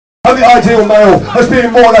and the ideal male as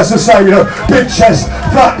being more or less the same, you know, big chest,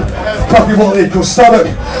 fat, fucking what they call stomach,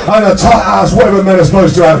 and a tight ass, whatever men are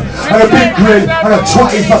supposed to have, and a big grin, and a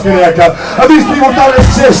twatty fucking haircut. And these people don't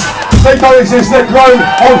exist. They don't exist. They're grown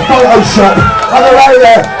on Photoshop, and they're out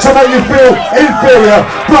there to make you feel inferior.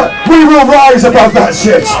 But we will rise above that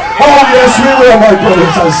shit. Oh yes, we will, my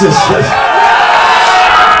brothers and sisters.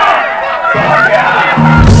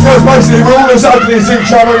 Because basically we're all as ugly as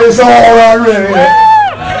each other. It's all right, really.